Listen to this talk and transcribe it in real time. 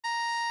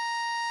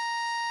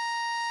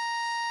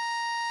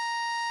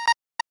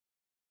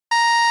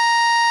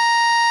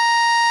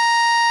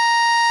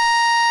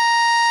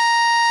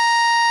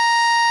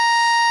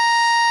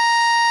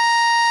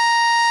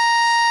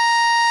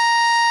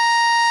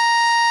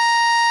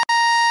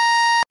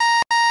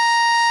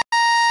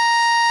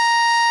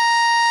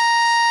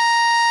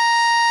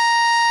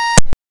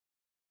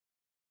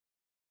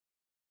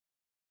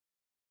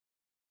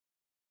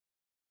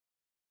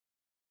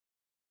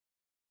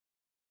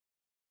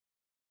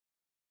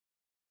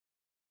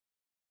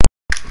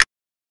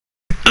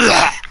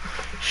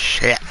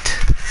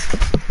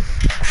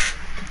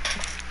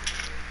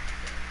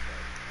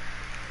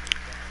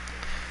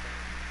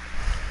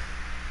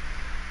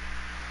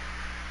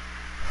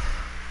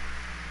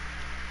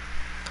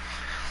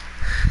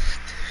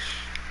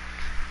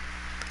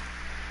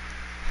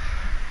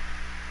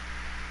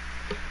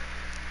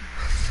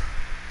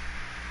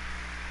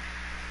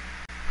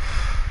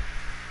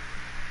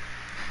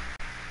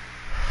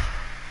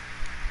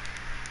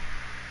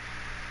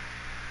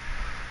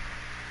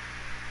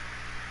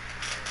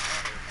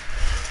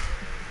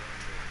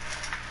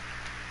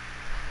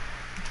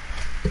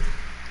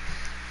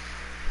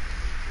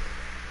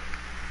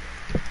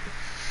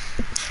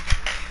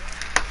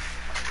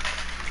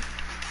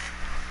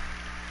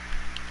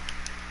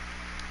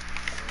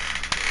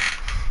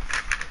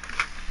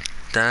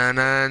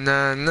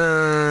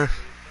Da-na-na-na.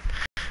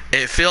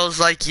 It feels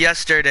like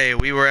yesterday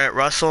we were at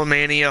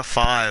WrestleMania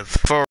 5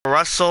 for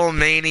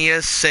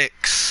WrestleMania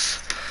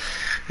 6.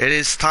 It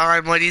is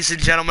time, ladies and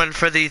gentlemen,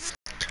 for the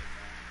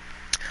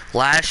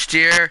last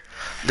year,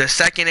 the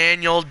second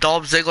annual,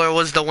 Dolph Ziggler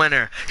was the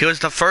winner. He was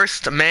the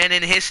first man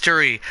in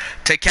history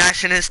to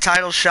cash in his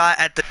title shot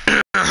at the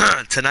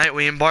tonight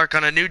we embark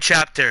on a new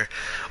chapter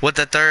with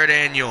the third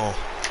annual.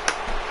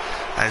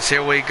 As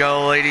here we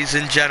go, ladies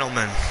and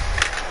gentlemen.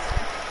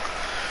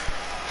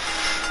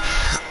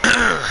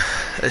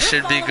 This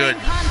should be good.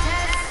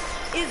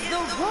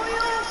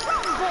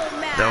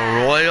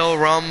 The Royal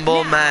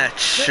Rumble match,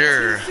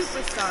 sure.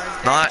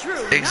 Not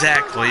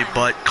exactly,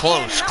 but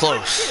close.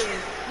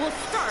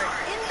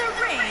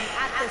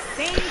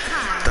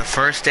 The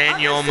first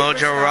annual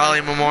Mojo Rawley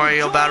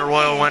Memorial Battle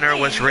Royal winner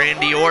was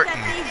Randy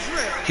Orton.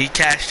 He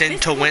cashed in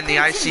to win the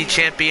IC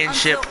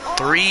Championship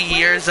 3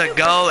 years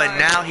ago, and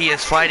now he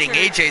is fighting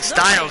AJ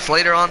Styles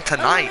later on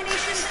tonight.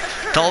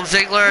 Dolph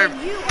Ziggler,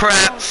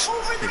 perhaps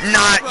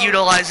not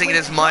utilizing it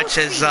as much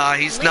as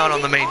he's not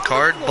on the main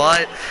card,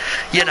 but,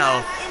 you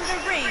know,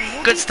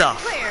 good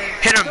stuff.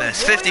 Hit or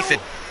miss, 50-50.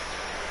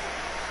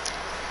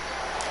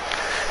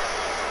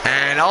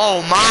 And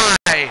oh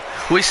my,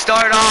 we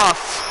start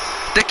off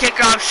the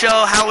kickoff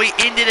show how we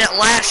ended it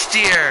last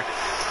year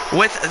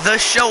with the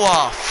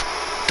show-off.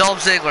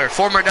 Dolph Ziggler,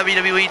 former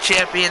WWE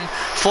champion,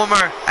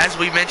 former, as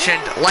we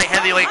mentioned, light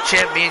heavyweight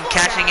champion,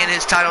 cashing in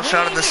his title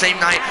shot on the same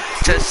night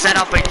to set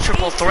up a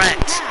triple threat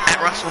at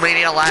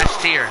WrestleMania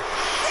last year.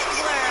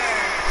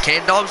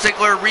 Can Dolph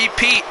Ziggler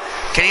repeat?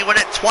 Can he win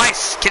it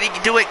twice? Can he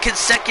do it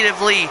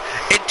consecutively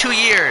in 2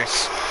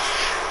 years?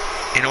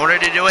 In order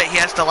to do it, he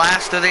has to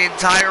last through the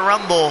entire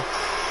Rumble.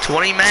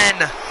 20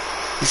 men.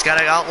 He's got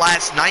to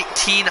outlast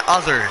 19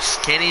 others.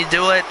 Can he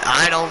do it?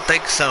 I don't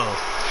think so.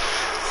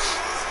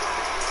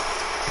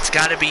 It's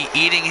got to be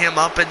eating him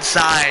up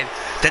inside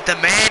that the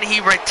man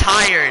he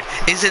retired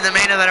is in the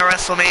main event of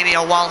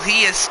WrestleMania while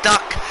he is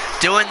stuck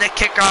doing the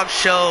kickoff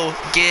show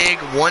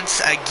gig once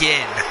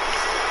again.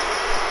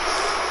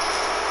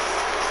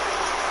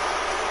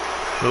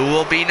 Who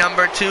will be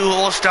number 2? Who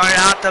will start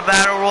out the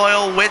Battle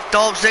Royal with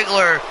Dolph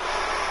Ziggler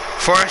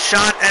for a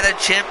shot at a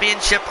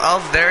championship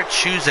of their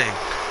choosing?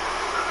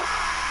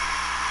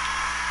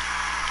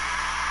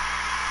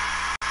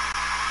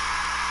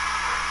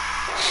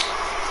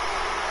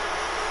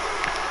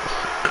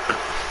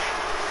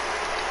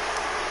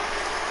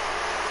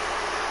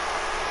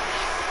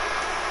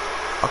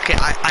 Okay,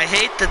 I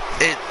hate that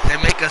they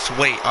make us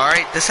wait,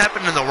 alright? This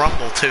happened in the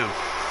Rumble, too.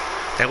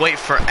 They wait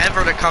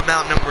forever to come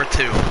out number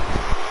 2.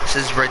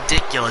 This is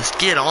ridiculous.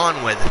 Get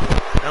on with it.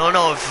 I don't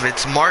know if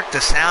it's Mark,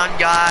 the sound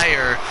guy,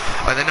 or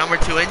the number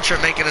 2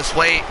 entrant making us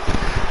wait.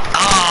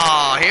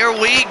 Oh, here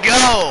we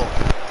go.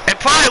 It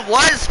probably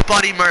was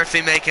Buddy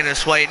Murphy making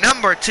us wait.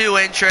 Number 2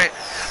 entrant,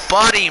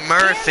 Buddy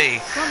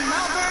Murphy.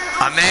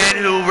 A man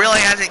who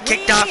really hasn't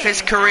kicked off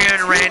his career in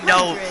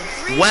Rando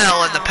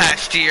well in the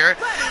past year.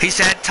 He's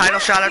had title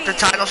shot after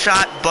title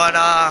shot, but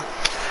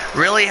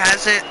really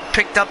hasn't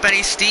picked up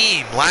any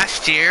steam.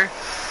 Last year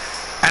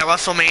at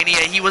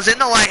WrestleMania, he was in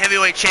the light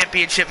heavyweight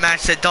championship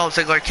match that Dolph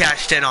Ziggler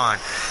cashed in on.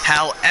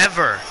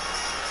 However,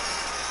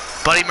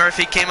 Buddy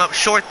Murphy came up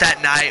short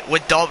that night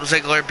with Dolph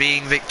Ziggler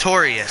being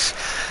victorious.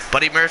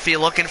 Buddy Murphy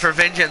looking for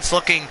vengeance,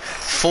 looking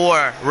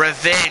for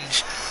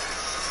revenge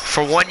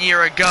for 1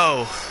 year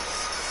ago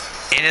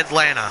in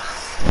Atlanta.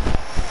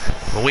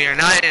 But we are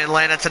not in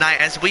Atlanta tonight,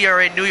 as we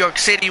are in New York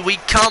City. We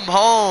come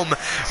home.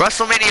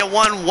 WrestleMania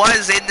 1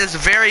 was in this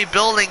very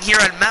building here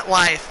at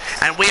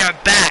MetLife, and we are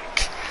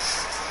back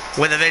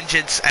with a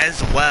vengeance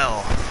as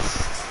well.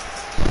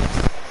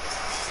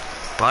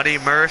 Buddy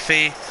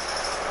Murphy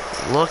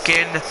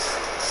looking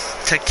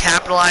to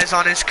capitalize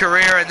on his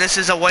career, and this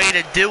is a way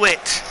to do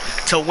it,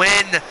 to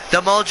win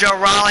the Mojo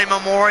Rawley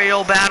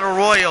Memorial Battle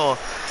Royal,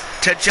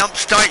 to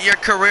jumpstart your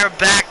career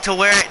back to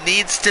where it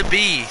needs to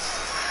be.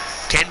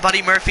 Can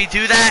Buddy Murphy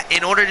do that?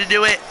 In order to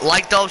do it,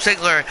 like Dolph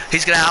Ziggler,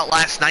 he's going to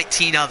outlast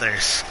 19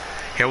 others.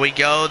 Here we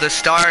go, the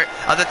start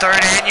of the third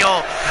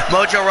annual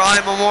Mojo Rawley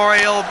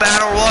Memorial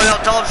Battle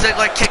Royal. Dolph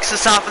Ziggler kicks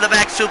us off in the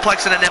back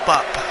suplex and a nip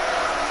up.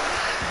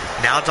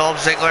 Now Dolph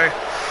Ziggler,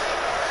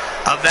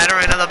 a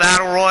veteran of the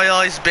Battle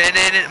Royal. He's been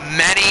in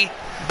many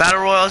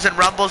Battle Royals and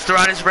Rumbles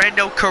throughout his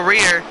Rando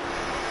career.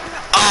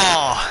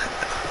 Oh,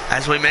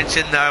 as we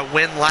mentioned, the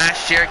win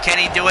last year. Can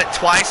he do it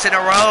twice in a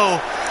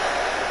row?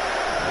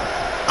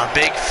 A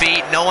big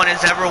feat. No one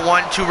has ever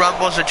won 2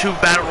 Rumbles or 2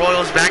 Battle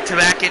Royals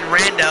back-to-back in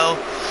Rando.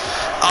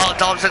 Oh,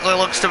 Dolph Ziggler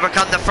looks to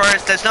become the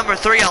first as number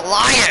 3,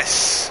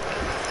 Elias,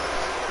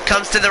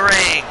 comes to the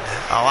ring.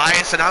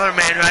 Elias, another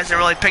man who hasn't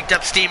really picked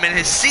up steam in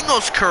his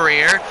singles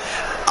career.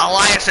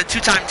 Elias, a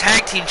 2-time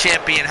tag team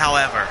champion,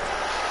 however.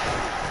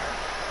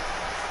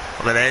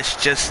 Look at this,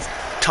 just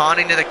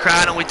taunting to the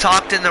crowd. And we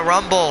talked in the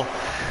Rumble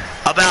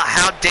about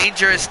how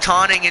dangerous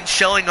taunting and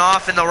showing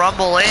off in the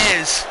Rumble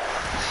is.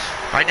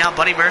 Right now,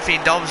 Buddy Murphy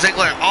and Dolph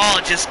Ziggler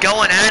all just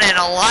going at it.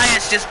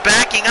 Elias just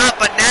backing up,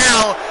 but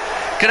now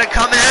gonna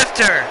come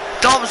after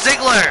Dolph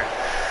Ziggler.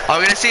 Are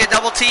we going to see a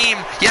double team?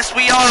 Yes,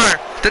 we are.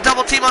 The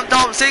double team on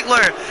Dolph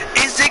Ziggler.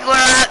 Is Ziggler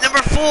at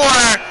number 4?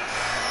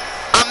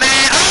 A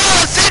man.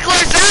 Oh,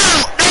 Ziggler's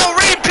out. No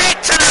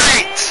repeat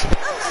tonight.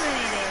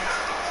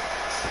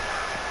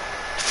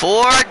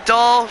 For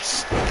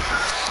Dolph's.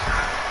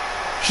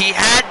 He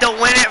had to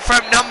win it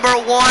from number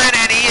 1,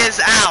 and he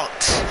is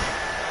out.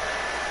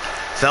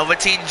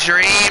 Velveteen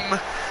Dream.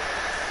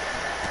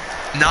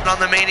 Not on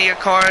the Mania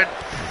card.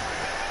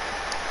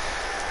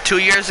 2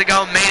 years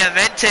ago, main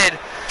evented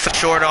for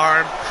short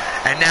arm.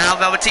 And now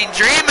Velveteen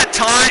Dream a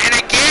taunt, and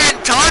again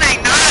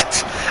taunting,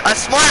 not a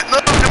smart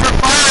move. Number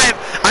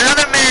 5,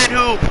 another man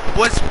who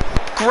was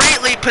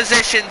greatly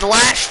positioned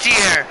last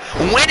year,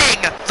 winning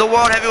the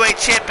World Heavyweight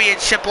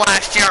Championship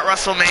last year at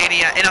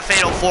WrestleMania in a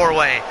Fatal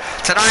 4-Way.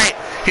 Tonight,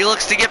 he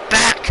looks to get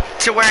back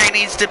to where he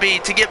needs to be,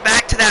 to get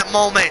back to that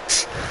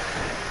moment.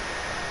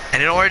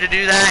 And in order to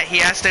do that, he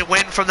has to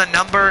win from the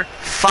number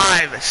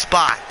 5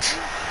 spot.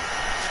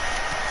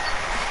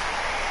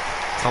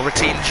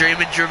 Velveteen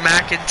Dream and Drew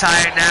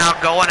McIntyre now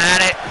going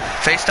at it.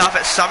 Faced off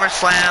at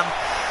SummerSlam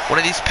one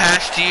of these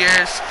past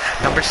years.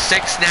 Number 6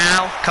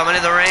 now coming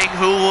to the ring.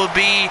 Who will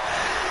be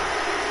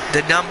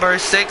the number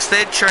 6th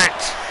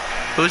entrant?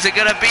 Who's it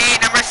going to be?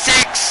 Number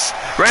 6,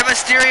 Rey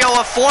Mysterio,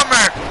 a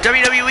former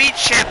WWE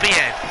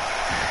champion.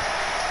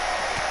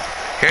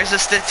 Here's a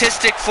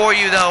statistic for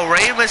you though.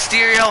 Rey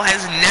Mysterio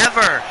has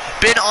never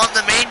been on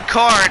the main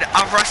card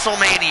of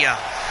WrestleMania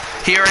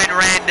here in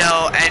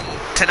Rando, and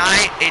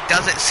tonight it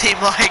doesn't seem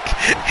like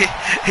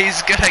he's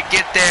gonna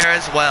get there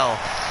as well.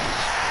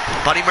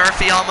 Buddy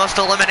Murphy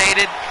almost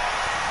eliminated.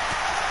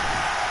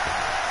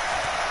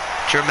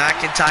 Drew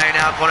McIntyre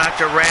now going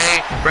after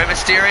Rey. Rey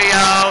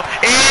Mysterio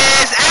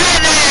is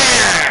out of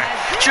there!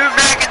 Drew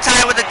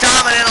McIntyre with a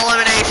dominant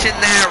elimination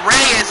there.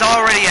 Rey is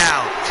already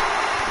out.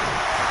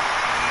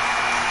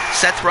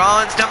 Seth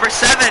Rollins, number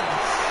 7.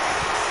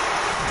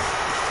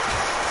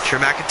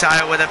 Drew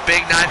McIntyre with a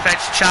big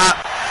knife-edge chop.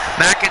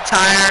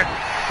 McIntyre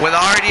with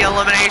already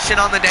elimination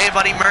on the day.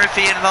 Buddy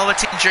Murphy and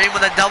Velveteen Dream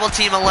with a double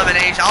team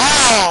elimination.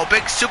 Oh,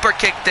 big super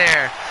kick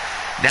there.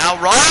 Now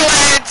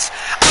Rollins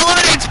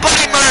eliminates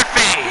Buddy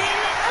Murphy.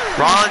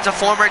 Rollins, a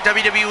former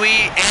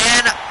WWE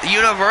and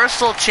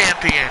Universal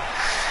champion.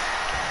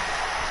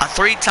 A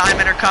 3-time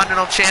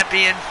Intercontinental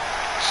champion.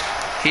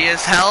 He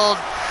has held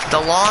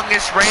the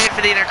longest reign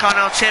for the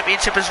Intercontinental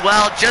Championship as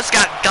well. Just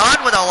got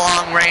done with a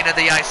long reign of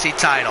the IC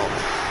title.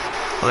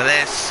 Look at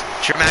this.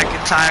 Drew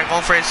McIntyre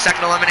going for his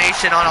second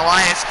elimination on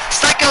Elias.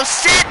 Psycho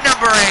Sid,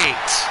 number 8.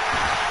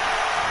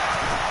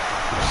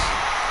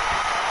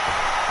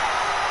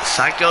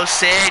 Psycho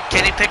Sid,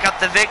 can he pick up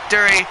the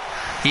victory?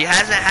 He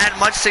hasn't had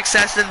much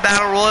success in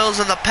Battle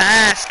Royals in the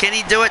past. Can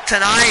he do it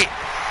tonight?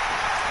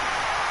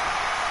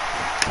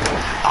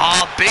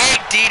 Oh,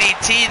 big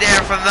DDT there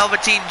from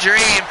Velveteen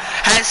Dream.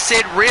 Has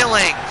Sid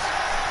reeling.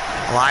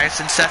 Elias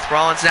and Seth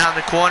Rollins down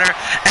the corner.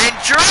 And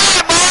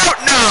Dream out!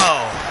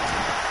 No!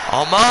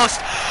 Almost.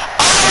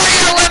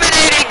 Already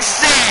eliminating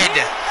Sid.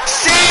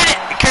 Sid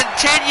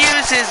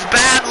continues his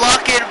bad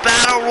luck in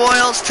Battle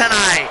Royals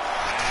tonight.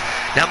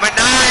 Number 9,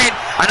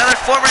 another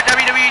former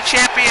WWE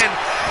champion.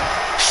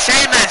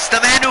 Sheamus,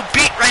 the man who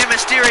beat Rey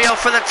Mysterio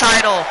for the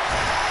title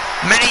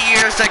many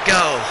years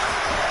ago.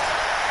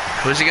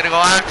 Who's he going to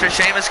go after?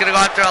 Sheamus going to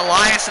go after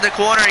Elias in the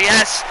corner.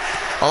 Yes,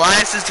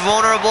 Elias is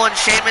vulnerable, and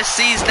Sheamus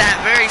sees that.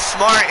 Very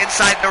smart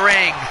inside the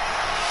ring.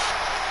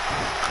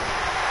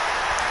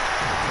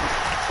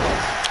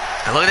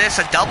 And look at this,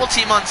 a double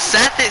team on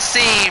Seth, it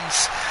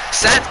seems.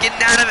 Seth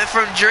getting out of it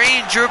from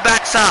Dream. Drew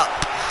backs up.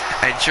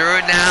 And Drew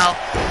now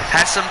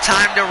has some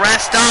time to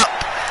rest up,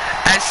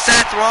 as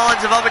Seth Rollins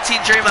and Velveteen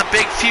Dream, a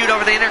big feud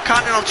over the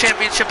Intercontinental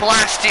Championship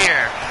last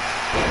year.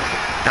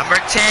 Number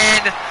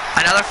 10,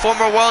 another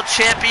former world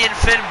champion,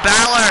 Finn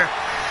Balor.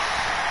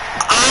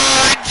 Oh,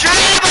 and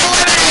Dream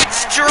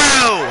eliminates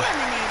Drew.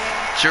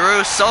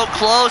 Drew so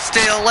close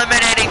to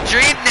eliminating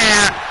Dream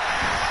there.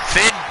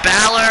 Finn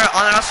Balor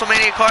on the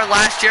WrestleMania card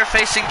last year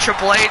facing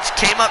Triple H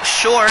came up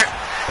short.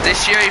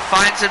 This year he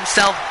finds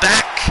himself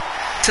back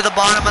to the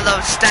bottom of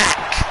the stack,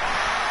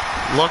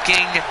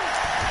 looking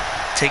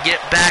to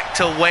get back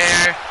to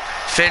where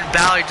Finn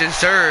Balor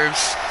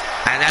deserves,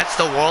 and that's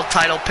the world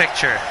title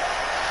picture.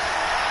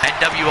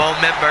 NWO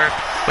member.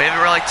 We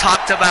haven't really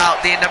talked about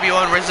the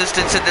NWO and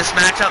Resistance in this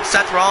matchup.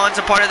 Seth Rollins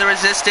a part of the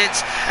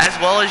Resistance, as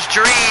well as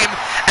Dream.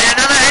 And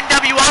another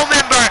NWO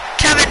member,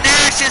 Kevin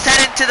Nash, is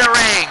heading to the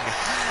ring.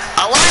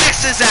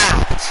 Elias is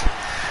out.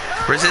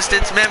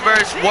 Resistance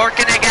members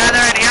working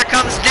together, and here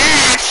comes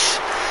Nash.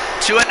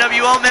 2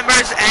 NWO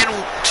members and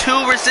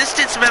 2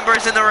 Resistance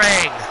members in the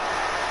ring.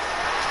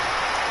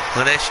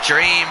 Look at this,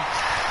 Dream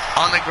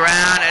on the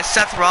ground as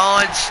Seth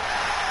Rollins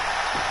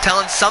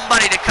telling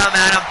somebody to come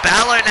at him.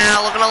 Balor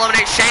now looking to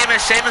eliminate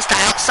Sheamus. Sheamus to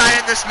outside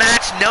in this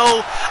match.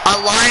 No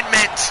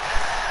alignment.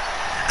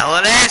 And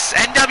look at this.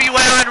 NWO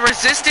and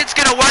Resistance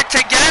going to work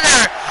together.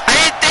 I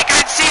didn't think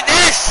I'd see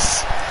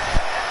this.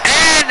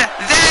 And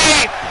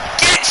they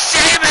get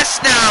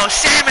Sheamus now.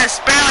 Sheamus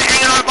barely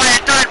hanging on by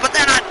a thread, but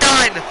they're not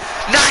done.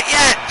 Not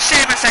yet.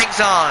 Sheamus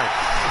hangs on.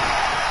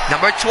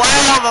 Number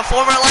 12, a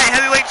former light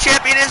heavyweight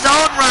champion in his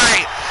own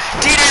right,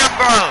 Dean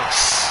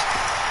Ambrose.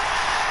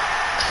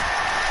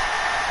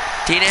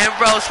 Dean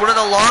Ambrose, one of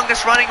the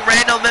longest running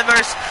Randall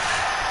members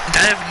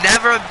that have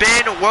never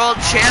been world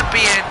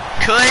champion.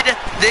 Could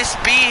this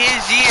be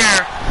his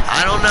year?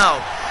 I don't know.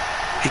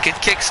 He could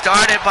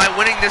kickstart it by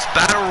winning this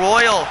Battle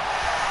Royal.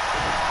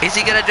 Is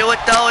he gonna do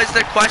it though, is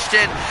the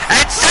question.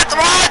 And Seth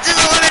Rollins is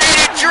eliminated.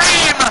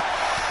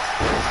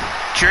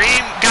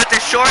 Dream got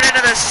the short end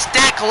of the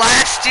stick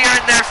last year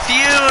in their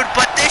feud,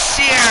 but this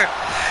year,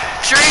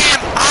 Dream,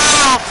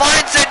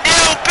 finds a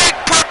new big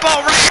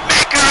purple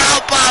Rainmaker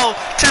elbow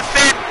to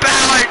Finn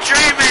Balor.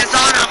 Dream is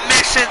on a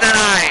mission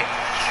tonight.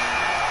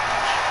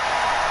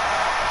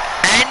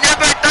 And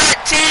number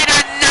 13,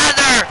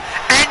 another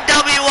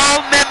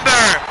NWO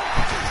member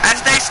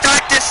as they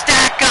start to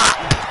stack up.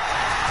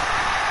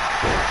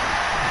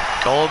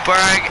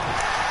 Goldberg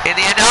in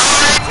the end.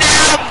 And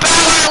now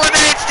Balor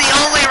eliminates the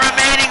only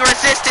remaining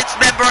Resistance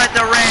member in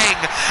the ring.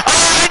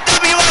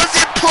 NWO's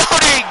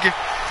imploding.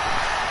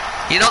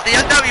 You know, the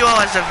NWO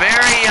has a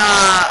very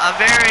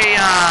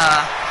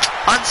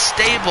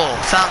unstable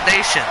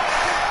foundation,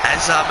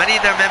 as many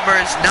of their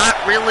members not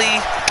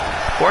really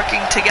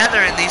working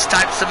together in these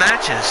types of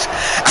matches.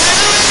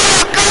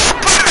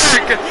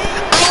 Goldberg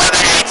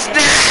eliminates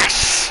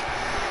Nash.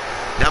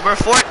 Number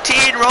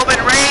 14,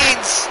 Roman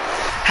Reigns,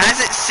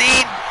 hasn't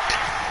seen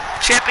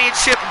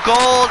championship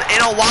gold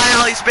in a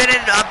while. He's been in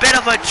a bit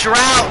of a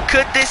drought.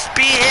 Could this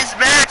be his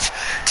match?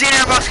 Dean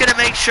Ambrose gonna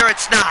make sure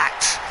it's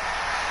not.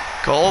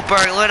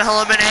 Goldberg will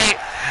eliminate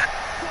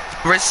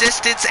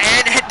Resistance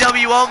and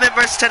NWO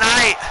members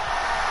tonight.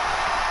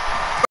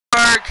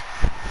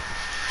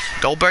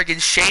 Goldberg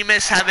and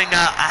Sheamus having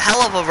a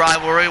hell of a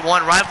rivalry.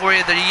 Won Rivalry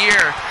of the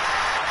Year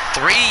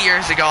 3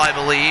 years ago, I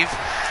believe.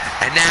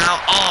 And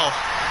now,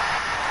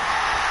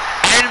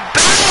 and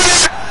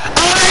Balor,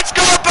 it's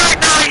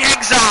Goldberg, now he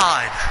hangs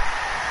on.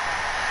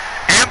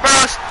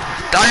 Ambrose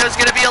thought he was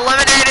going to be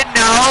eliminated,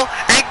 no.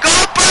 And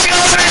Goldberg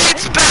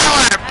eliminates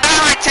Balor.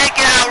 Balor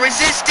taking out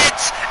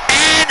Resistance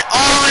and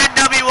all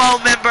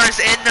NWO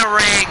members in the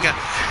ring.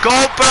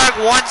 Goldberg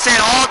wants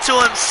it all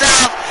to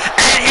himself,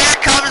 and here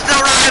comes the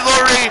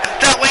rivalry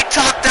that we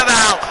talked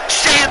about.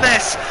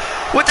 Sheamus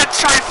with the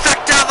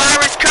trifecta of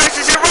Irish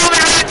curses, and Roman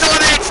Reigns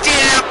eliminates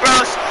Dean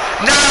Ambrose.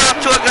 Not off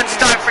to a good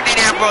start for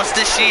Dean Ambrose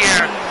this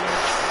year.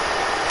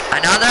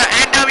 Another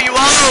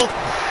NWO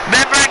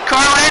member in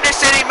Carl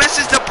Anderson, he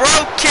misses the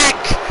Bro kick.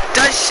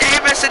 Does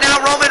Sheamus, and now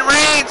Roman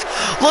Reigns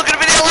looking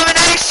for the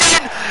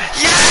elimination.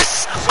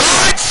 Yes,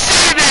 on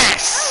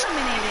Sheamus.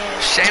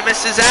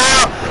 Sheamus is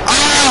out.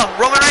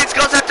 Roman Reigns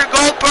goes after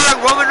Goldberg.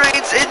 Roman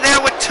Reigns in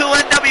there with 2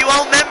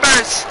 NWO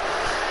members.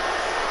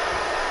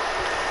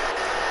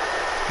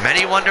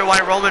 Many wonder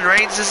why Roman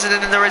Reigns isn't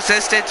in the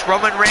Resistance.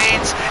 Roman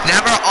Reigns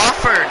never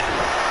offered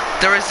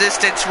the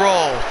Resistance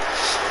role.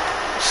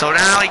 So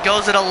now he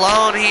goes it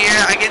alone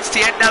here against the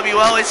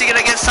NWO. Is he going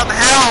to get some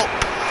help?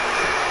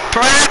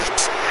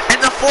 Perhaps in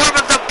the form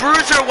of the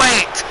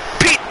Bruiserweight,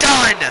 Pete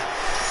Dunne.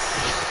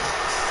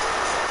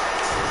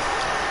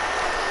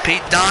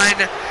 Pete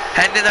Dunne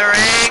heading to the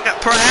ring.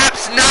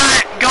 Perhaps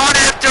not. Going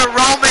after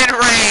Roman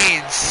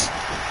Reigns.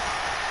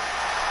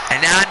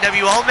 And now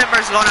NWO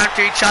members going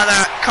after each other.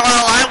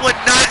 Carl, I would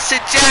not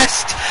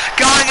suggest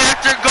going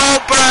after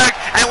Goldberg,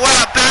 and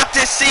we're about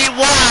to see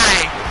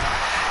why.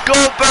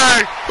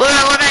 Goldberg will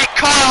eliminate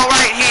Carl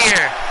right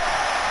here.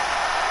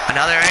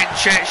 Another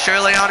entrant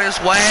surely on his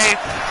way.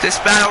 This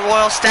Battle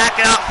Royal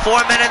stacking up.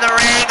 4 men in the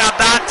ring,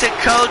 about to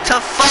go to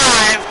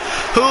 5.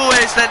 Who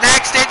is the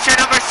next entrant?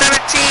 Number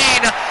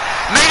 17.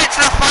 Made it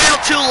to the final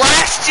 2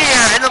 last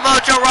year in the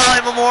Mojo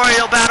Rawley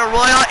Memorial Battle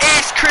Royal.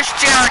 Is Chris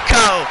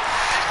Jericho.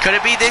 Could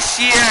it be this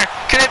year?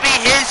 Could it be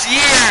his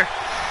year?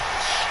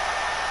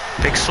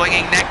 Big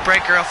swinging neck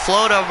breaker, a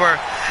float over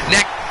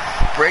neck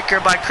breaker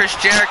by Chris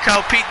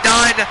Jericho. Pete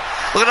Dunne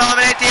looking to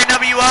eliminate the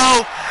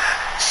NWO.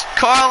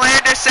 Carl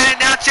Anderson, and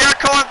now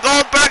Jericho and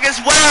Goldberg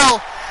as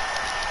well.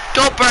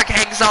 Goldberg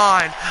hangs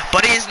on,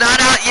 but he's not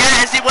out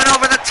yet as he went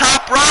over the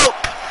top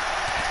rope.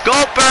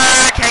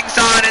 Goldberg hangs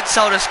on, and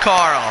so does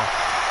Carl.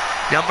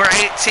 Number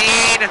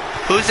 18,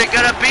 who's it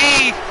gonna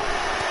be?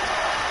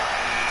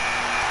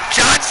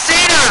 John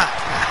Cena,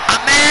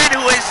 a man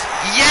who is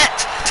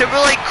yet to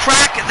really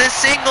crack the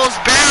singles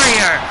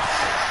barrier.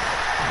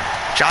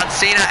 John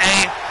Cena,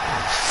 a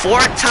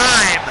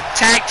 4-time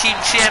tag team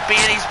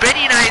champion. He's been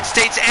United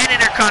States and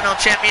Intercontinental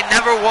champion,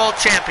 never world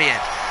champion.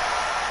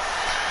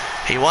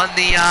 He won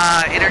the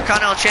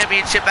Intercontinental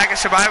Championship back in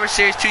Survivor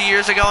Series 2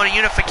 years ago in a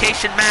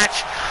unification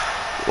match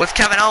with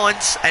Kevin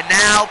Owens, and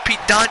now Pete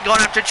Dunne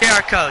going after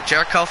Jericho.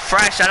 Jericho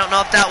fresh, I don't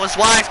know if that was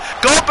wise.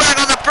 Goldberg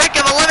on the brink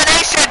of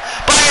elimination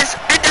by his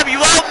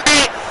NWO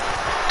mate,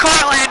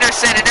 Carl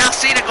Anderson, and now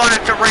Cena going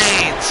after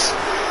Reigns.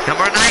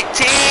 Number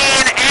 19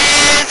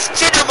 is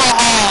Jinder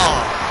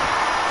Mahal.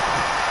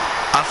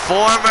 A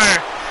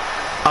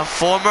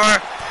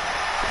former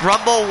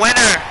Rumble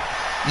winner.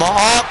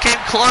 Mahal came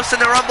close in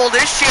the Rumble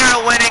this year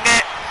of winning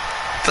it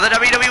for the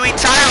WWE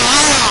title.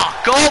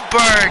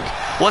 Goldberg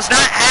was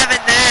not having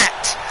that.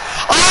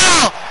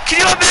 Oh, can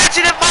you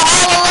imagine if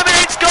Mahal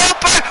eliminates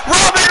Goldberg?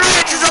 Roman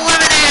Reigns is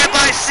eliminated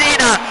by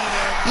Cena.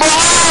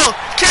 Mahal,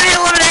 can he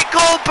eliminate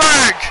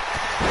Goldberg?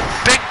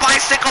 Big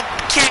bicycle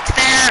kick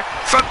there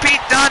from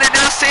Pete Dunne, and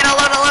now Cena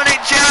will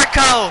eliminate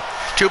Jericho.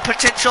 Two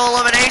potential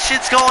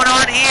eliminations going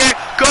on here.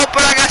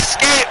 Goldberg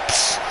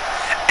escapes,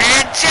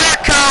 and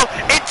Jericho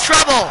in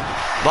trouble.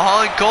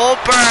 Mahal and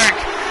Goldberg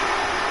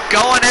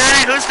going at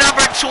it. Who's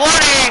number 20?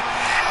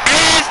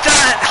 Is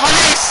the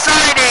highest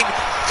signing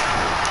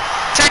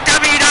to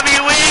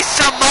WWE,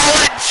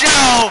 Samoa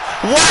Joe.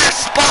 What a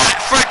spot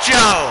for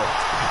Joe.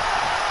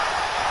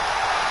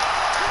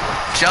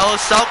 Joe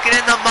soaking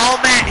in the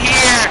moment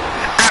here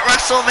at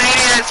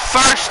WrestleMania's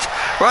first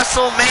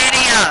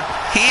WrestleMania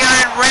here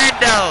in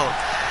Rando.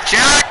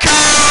 Jericho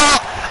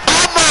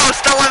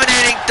almost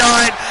eliminating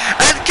Dunne.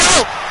 Let's go.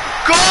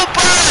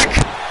 Goldberg.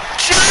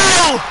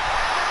 Joe.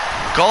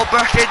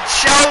 Goldberg and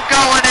Joe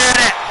going at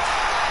it.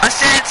 A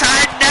sentence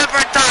I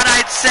never thought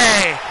I'd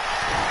say.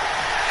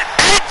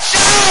 And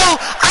Joe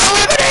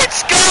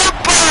eliminates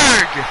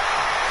Goldberg.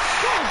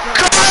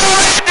 Carl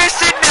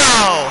Anderson,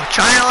 no.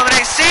 Trying to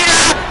eliminate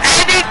Cena,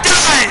 and he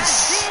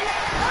does.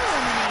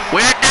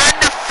 We're down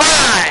to 5.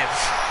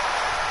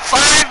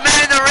 5 men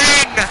in the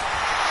ring.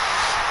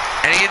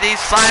 Any of these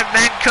 5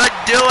 men could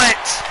do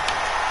it.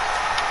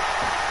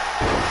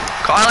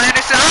 Carl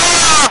Anderson,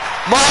 oh!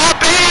 Mahal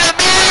beat him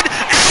in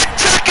and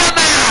took him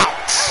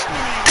out.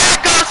 There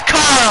goes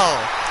Carl.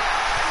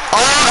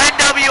 All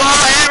NWO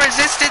and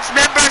Resistance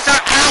members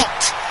are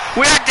out.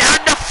 We're down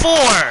to 4.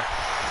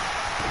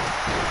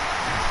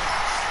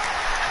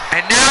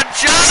 And now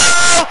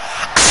Joe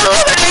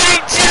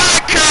eliminating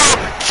Jericho.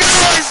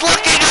 Joe is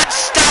looking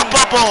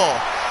unstoppable.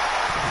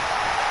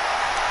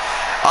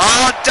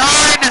 Oh,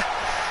 Dunne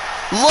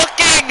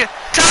looking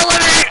to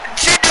eliminate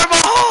Jinder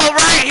Mahal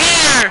right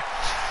here.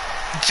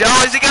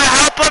 Joe, is he going to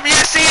help him?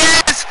 Yes, he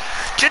is.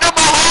 Jinder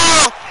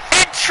Mahal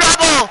in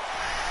trouble.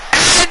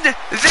 And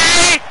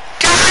they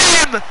got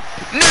him.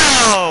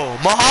 No.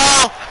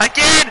 Mahal,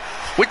 again,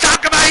 we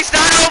talk about he's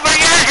not over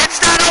yet.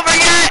 It's not over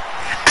yet.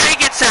 And he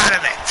gets out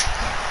of it.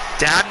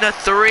 Down to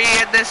 3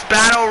 in this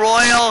battle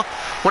royal.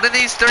 One of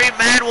these 3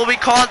 men will be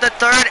called the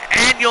 3rd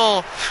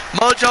annual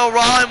Mojo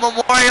Rawley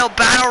Memorial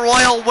Battle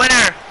Royal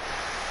winner.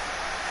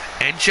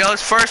 In Joe's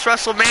first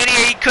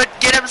WrestleMania, he could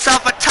get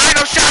himself a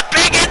title shot.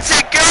 Big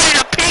insecurity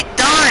to Pete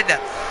Dunne.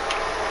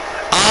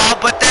 Oh,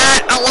 but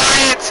that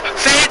alliance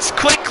fades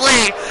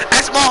quickly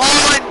as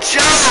Mahal and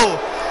Joe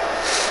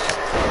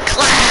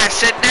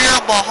clash. And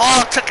now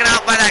Mahal taken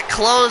out by that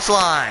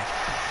clothesline.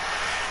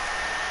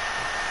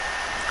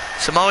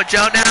 Samoa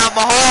Joe now,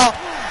 Mahal.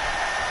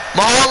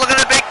 Mahal looking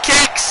at the big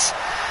kicks.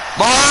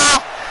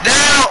 Mahal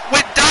now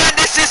with Dunne.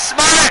 This is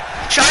smart.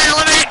 Trying to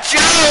eliminate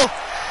Joe.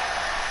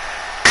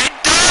 And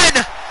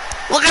Dunne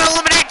looking to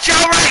eliminate Joe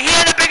right here,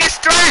 the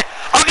biggest threat.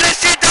 I'm going to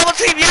see a double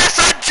team. Yes,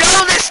 on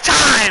Joe this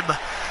time.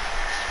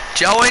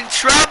 Joe in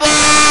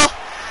trouble.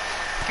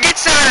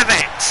 Gets out of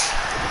it.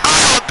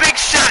 Oh, a big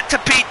shot to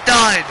Pete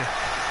Dunne.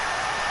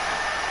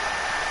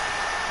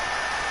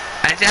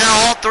 And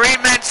now all 3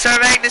 men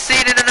surveying the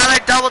scene, and another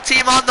double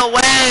team on the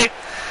way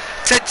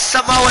to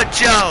Samoa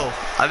Joe.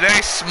 A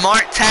very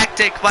smart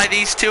tactic by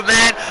these 2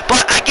 men.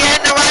 But again,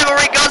 the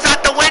rivalry goes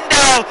out the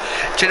window.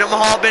 Jinder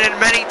Mahal been in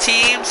many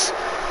teams.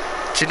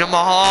 Jinder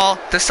Mahal,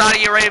 the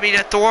Saudi Arabian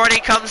Authority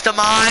comes to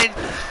mind.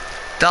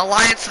 The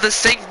alliance of the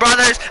Singh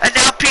brothers. And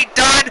now Pete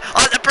Dunne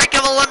on the brink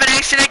of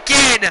elimination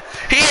again.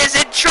 He is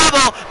in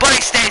trouble, but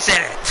he stays in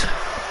it.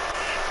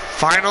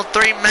 Final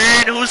 3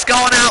 men. Who's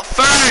going out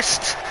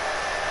first?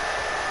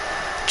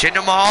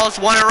 Jinder Mahal's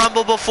won a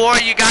Rumble before.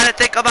 You gotta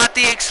think about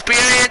the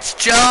experience.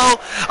 Joe.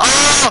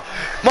 Oh!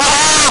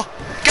 Mahal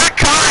got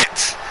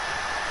caught!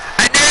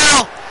 And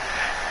now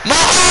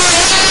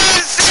Mahal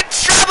is in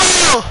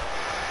trouble!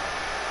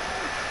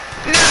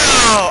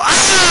 No!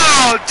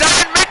 Oh!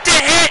 Dunne meant to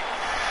hit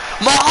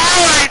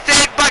Mahal, I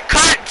think, but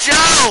caught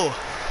Joe.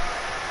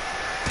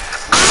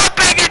 Oh,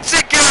 big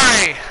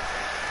insecurity!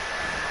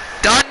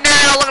 Dunne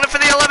now looking for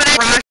the elimination.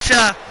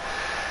 Russia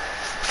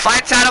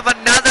finds out of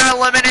another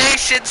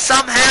elimination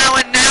somehow,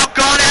 and now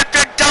going after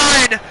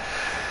Dunne.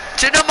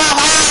 Jinder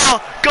Mahal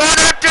going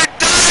after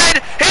Dunne.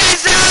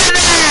 He's out of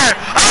there.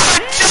 Oh,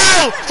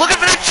 Joe looking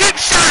for the cheap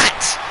shot.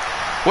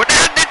 We're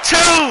down to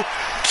 2.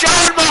 Joe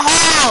and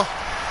Mahal.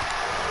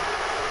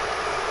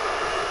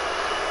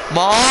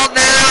 Mahal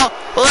now.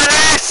 Look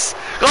at this.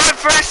 Going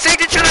for a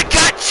signature to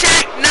gut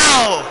check.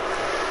 No.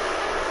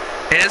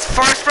 In his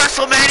first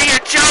WrestleMania,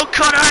 Joe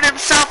could earn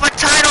himself a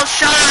title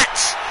shot.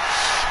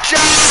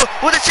 Joe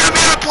with a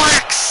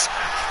Germanoplex.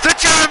 The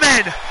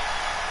German.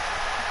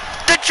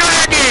 The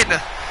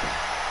Dragon.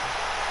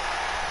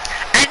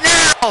 And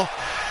now,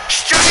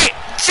 straight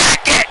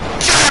jacket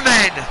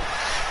German.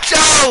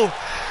 Joe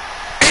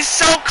is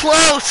so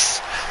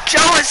close.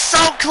 Joe is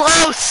so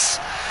close.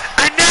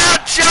 And now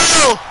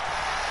Joe.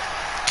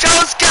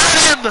 Joe's got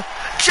him.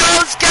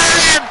 Joe's got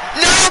him.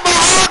 No,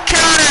 Mahal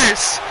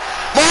counters.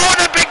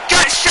 Mahal a big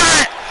gut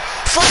shot.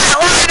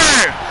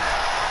 Flatliner.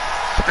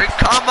 Big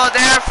combo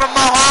there from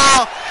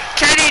Mahal.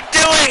 Can he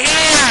do it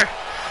here?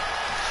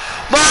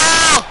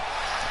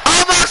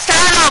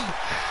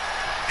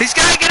 He's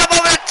got to get him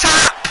over the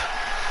top.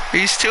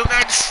 These two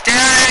men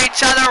staring at each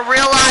other,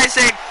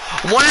 realizing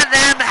one of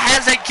them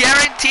has a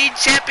guaranteed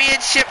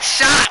championship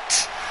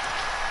shot.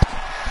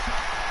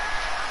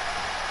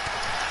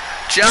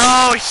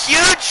 Joe,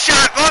 huge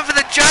shot, going for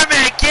the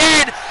German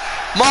again.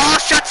 Mahal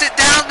shuts it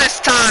down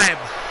this time.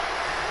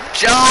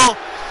 Joe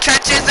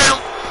catches him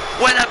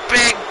with a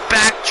big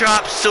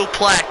backdrop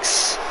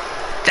suplex.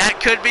 That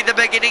could be the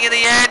beginning of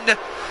the end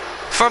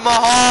for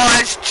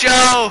Mahal as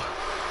Joe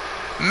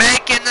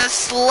making the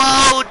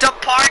slow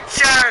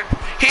departure.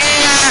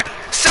 Here,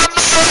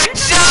 Samoa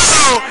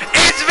Joe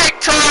is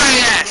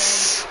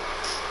victorious.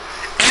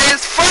 In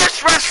his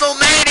first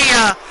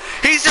WrestleMania,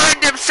 he's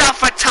earned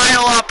himself a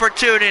title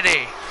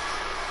opportunity.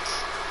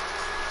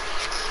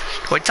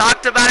 We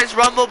talked about his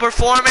Rumble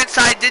performance.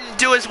 I didn't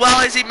do as well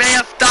as he may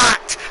have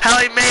thought, how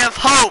he may have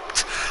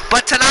hoped.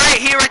 But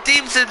tonight he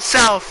redeems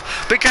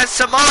himself because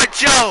Samoa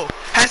Joe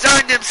has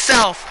earned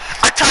himself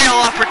a title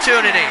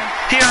opportunity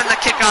here on the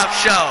kickoff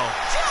show.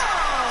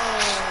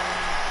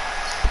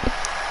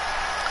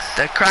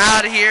 The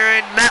crowd here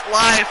in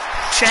MetLife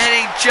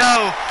chanting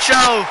Joe,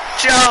 Joe,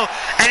 Joe.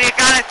 And you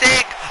gotta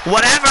think,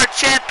 whatever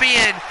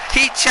champion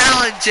he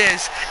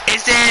challenges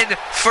is in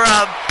for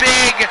a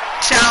big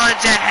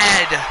challenge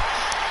ahead.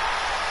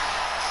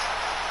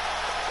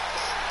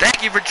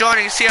 Thank you for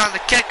joining us here on the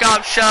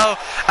Kickoff Show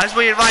as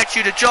we invite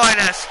you to join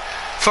us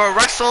for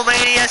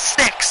WrestleMania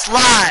 6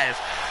 live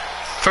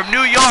from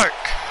New York,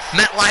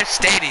 MetLife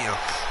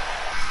Stadium.